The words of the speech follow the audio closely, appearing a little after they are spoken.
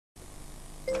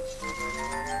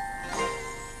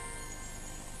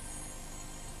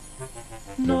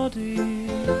Noddy, Noddy,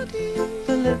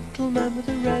 the little man with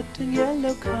the red and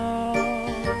yellow car.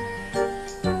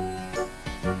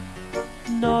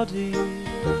 Noddy,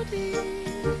 Noddy,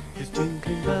 his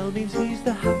tinkling bell means he's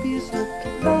the happiest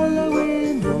little fellow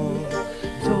in all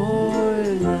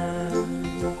Toyland.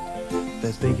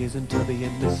 There's Biggies and Tubby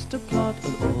and Mr. Plod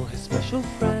and all his special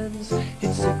friends.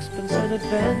 It's sixpence an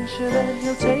adventure, then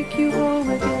he'll take you home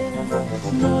again.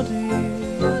 Noddy,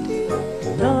 Noddy,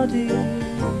 Noddy,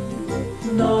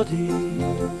 Noddy.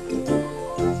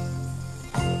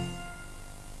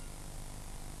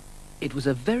 It was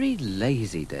a very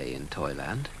lazy day in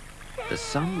Toyland. The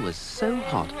sun was so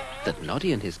hot that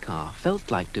Noddy and his car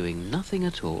felt like doing nothing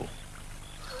at all.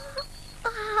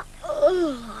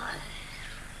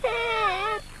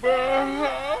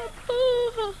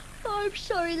 I'm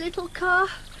sorry, little car.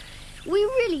 We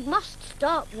really must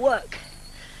start work.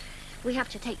 We have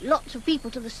to take lots of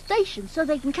people to the station so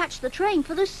they can catch the train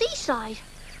for the seaside.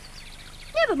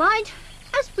 Never mind.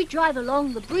 As we drive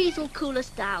along, the breeze will cool us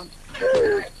down.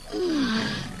 What's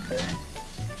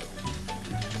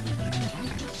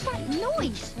that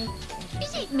noise?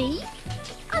 Is it me?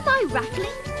 Am I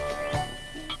rattling?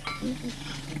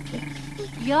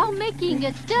 You're making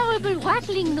a terrible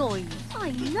rattling noise.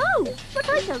 I know, but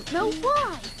I don't know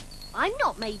why. I'm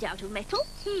not made out of metal.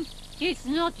 It's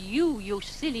not you, you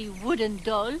silly wooden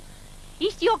doll.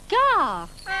 It's your car.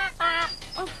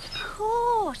 Of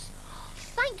course.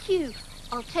 Thank you.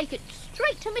 I'll take it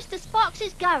straight to Mr.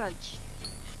 Sparks's garage.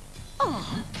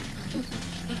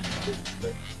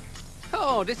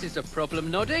 Oh, this is a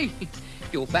problem, Noddy.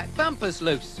 Your back bumper's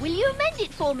loose. Will you mend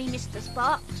it for me, Mr.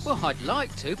 Sparks? Well, I'd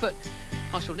like to, but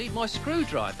I shall need my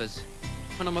screwdrivers.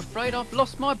 And I'm afraid I've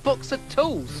lost my box of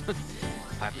tools.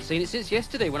 I haven't seen it since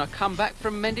yesterday when I come back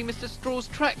from mending Mr. Straw's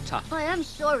tractor. I am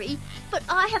sorry, but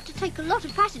I have to take a lot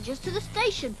of passengers to the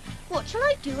station. What shall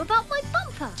I do about my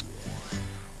bumper?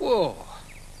 Whoa.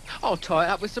 I'll tie it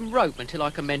up with some rope until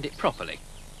I can mend it properly.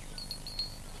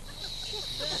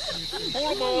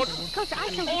 All aboard!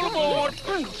 All aboard!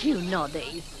 Thank you,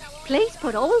 Noddy. Please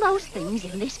put all those things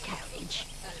in this carriage.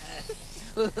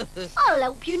 I'll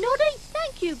help you, Noddy.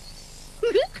 Thank you.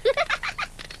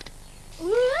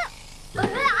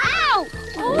 Ow!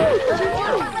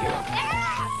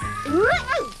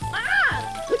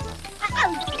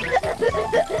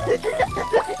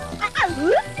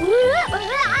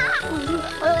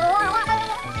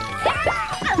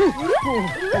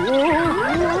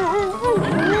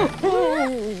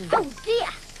 Oh dear!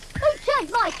 Who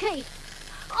turned my key?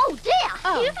 Oh dear!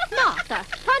 Oh, Martha,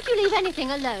 can't you leave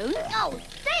anything alone? Oh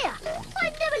dear!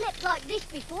 I've never left like this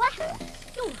before.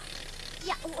 Oh,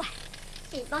 yeah, oh,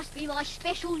 it must be my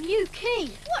special new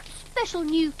key. What special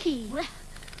new key? Well,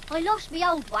 I lost my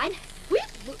old one,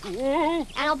 and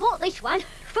I bought this one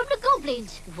from the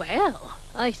goblins. Well,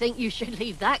 I think you should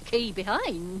leave that key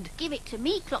behind. Give it to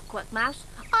me, Clockwork Mouse.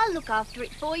 I'll look after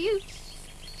it for you.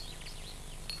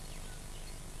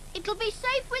 It'll be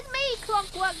safe with me,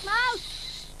 Clockwork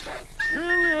Mouse.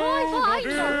 Bye-bye,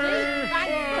 Noddy.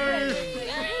 Bye-bye,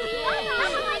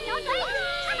 Noddy.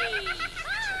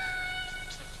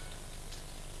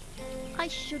 I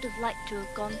should have liked to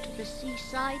have gone to the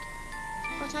seaside,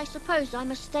 but I suppose I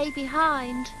must stay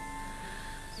behind.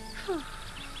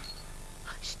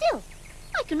 Still,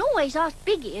 I can always ask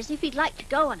Big Ears if he'd like to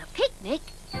go on a picnic.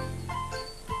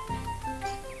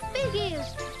 Big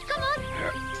Ears, come on.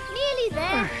 Nearly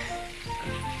there.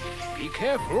 Be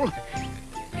careful.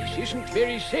 This isn't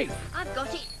very safe. I've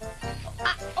got it.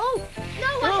 Oh,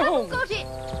 no, I haven't got it.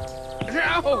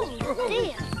 No! Oh,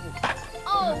 dear.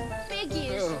 Oh, Big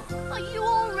Ears, are you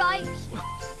all right?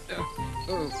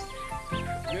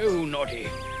 No, Noddy.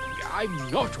 I'm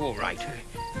not all right.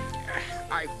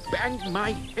 I banged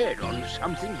my head on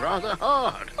something rather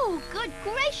hard. Oh, good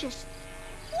gracious.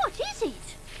 What is it?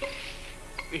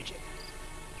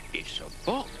 It's a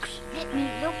box. Let me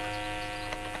look.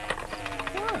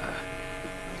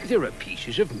 There are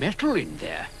pieces of metal in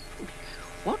there.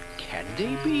 What can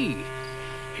they be?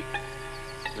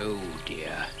 Oh,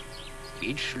 dear.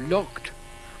 It's locked.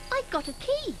 I've got a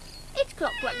key. It's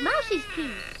Clockwork Mouse's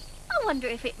key. I wonder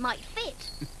if it might fit.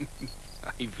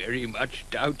 I very much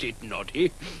doubt it,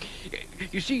 Noddy.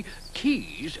 You see,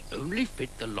 keys only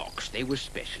fit the locks they were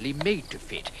specially made to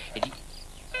fit.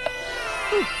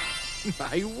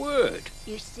 My word.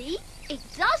 You see, it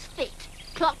does fit.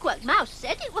 Clockwork Mouse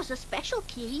said it was a special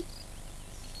key.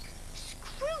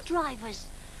 Screwdrivers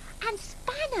and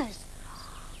spanners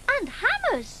and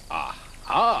hammers.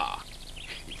 Aha!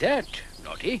 That,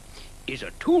 Noddy, is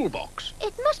a toolbox.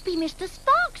 It must be Mr.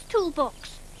 Sparks'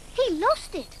 toolbox. He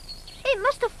lost it. It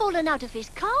must have fallen out of his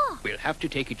car. We'll have to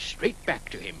take it straight back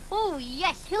to him. Oh,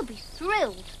 yes, he'll be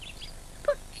thrilled.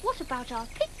 But what about our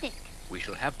picnic? We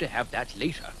shall have to have that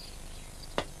later.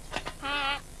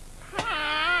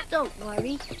 Don't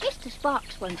worry, Mr.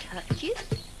 Sparks won't hurt you.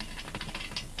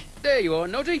 There you are,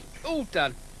 Noddy. All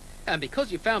done. And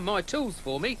because you found my tools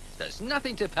for me, there's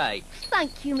nothing to pay.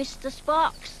 Thank you, Mr.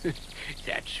 Sparks.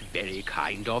 That's very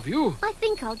kind of you. I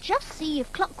think I'll just see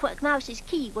if Clockwork Mouse's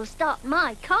key will start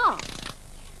my car.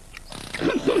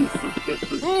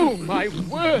 Oh, my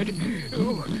word!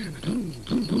 Oh.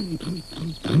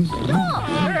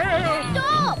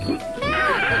 Stop!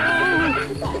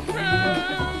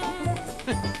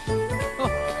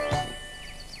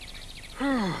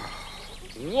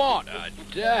 What a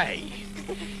day!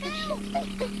 But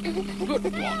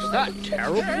what's that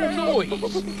terrible noise?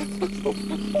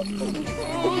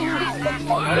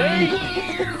 Hey!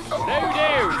 Slow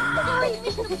down! Sorry,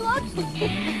 Mr. Plod.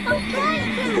 I'm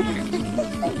trying to.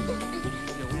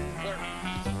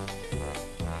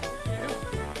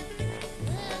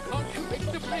 Can't you make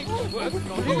the brakes work,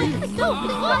 Noddy? I don't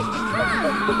think I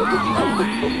can.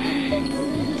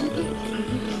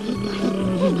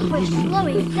 We're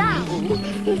slowing down.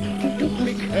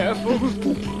 Be careful.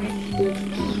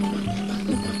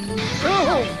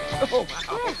 Oh,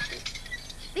 There.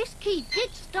 This key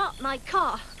did start my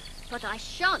car, but I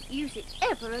shan't use it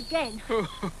ever again.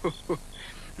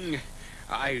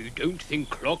 I don't think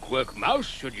Clockwork Mouse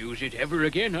should use it ever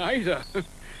again either.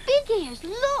 Big Ears,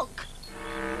 look!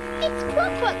 It's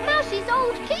Clockwork Mouse's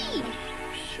old key.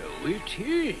 So it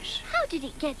is. How did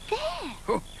it get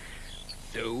there?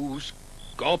 Those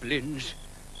goblins.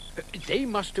 They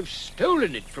must have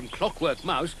stolen it from Clockwork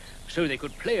Mouse so they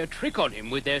could play a trick on him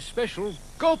with their special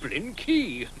goblin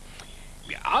key.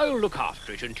 I'll look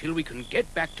after it until we can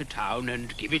get back to town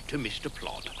and give it to Mr.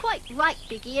 Plod. Quite right,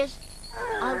 Big Ears.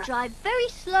 I'll drive very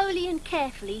slowly and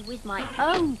carefully with my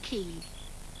own key.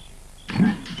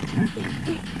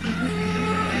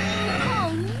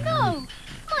 Oh, no!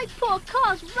 My poor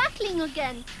car's rattling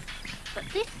again. But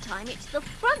this time it's the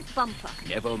front bumper.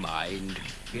 Never mind.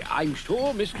 I'm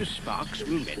sure Mr. Sparks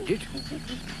will mend it.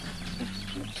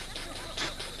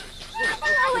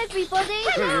 Hello, everybody.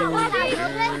 Hello,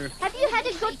 Hello. Have you had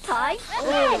a good time?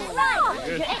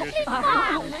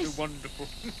 It's wonderful.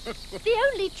 The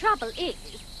only trouble is,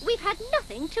 we've had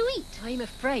nothing to eat. I'm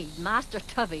afraid Master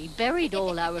Tubby buried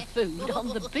all our food on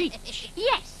the beach.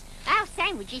 Yes, our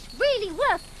sandwiches really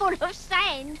were full of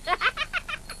sand.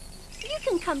 You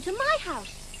can come to my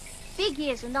house. Big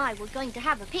Ears and I were going to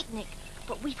have a picnic,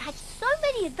 but we've had so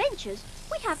many adventures,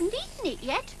 we haven't eaten it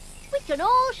yet. We can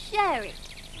all share it.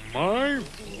 My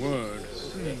word,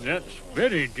 that's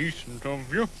very decent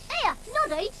of you. Here,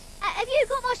 Noddy, have you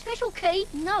got my special key?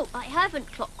 No, I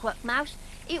haven't, Clockwork Mouse.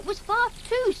 It was far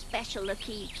too special a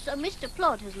key, so Mr.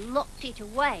 Plod has locked it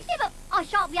away. Yeah, but I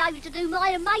shan't be able to do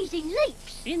my amazing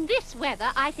leaps. In this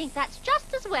weather, I think that's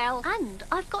just as well. And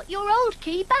I've got your old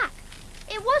key back.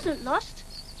 It wasn't lost.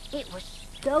 It was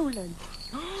stolen.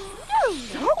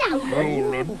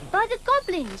 Stolen? By the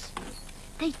goblins.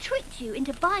 They tricked you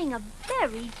into buying a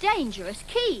very dangerous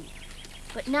key.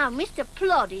 But now Mr.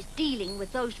 Plod is dealing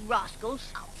with those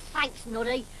rascals. Oh, thanks,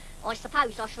 Noddy. I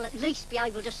suppose I shall at least be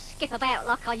able to skip about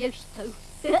like I used to.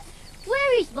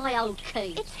 Where is my old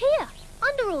key? It's here,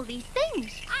 under all these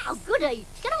things. Oh, goody.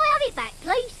 Can I have it back,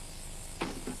 please?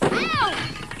 Ow!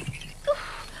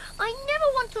 I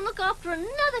never want to look after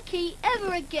another key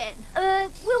ever again.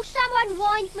 Will someone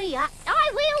wind me up? I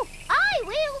will. I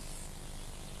will.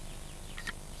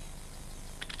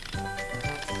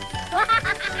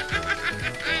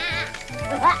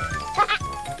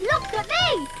 Look at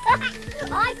me!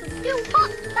 I can still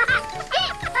hop,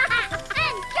 skip,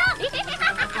 and jump!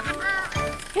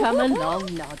 Come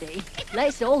along, Noddy.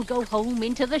 Let's all go home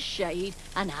into the shade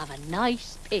and have a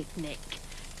nice picnic.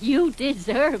 You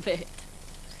deserve it.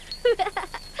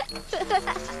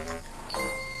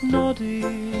 Noddy,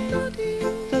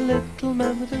 the little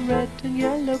man with the red and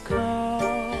yellow car.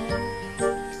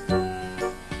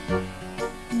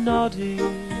 Noddy,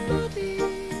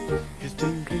 his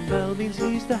tinkling bell means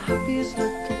he's the happiest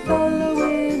little fellow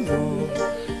in all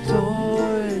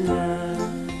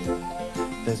Toyland.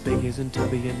 There's Biggies and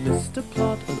Tubby and Mr.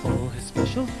 Plod and all his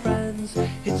special friends.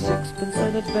 It's sixpence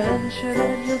an adventure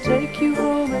and he'll take you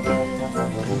home again.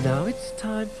 And now it's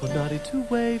time for Noddy to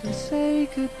wave and say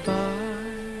goodbye.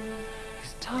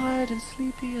 He's tired and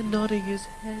sleepy and nodding his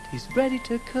head. He's ready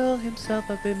to curl himself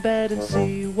up in bed and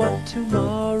see what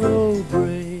tomorrow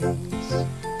brings.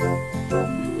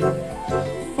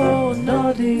 For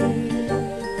Noddy,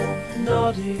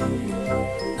 Noddy,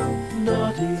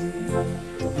 Noddy.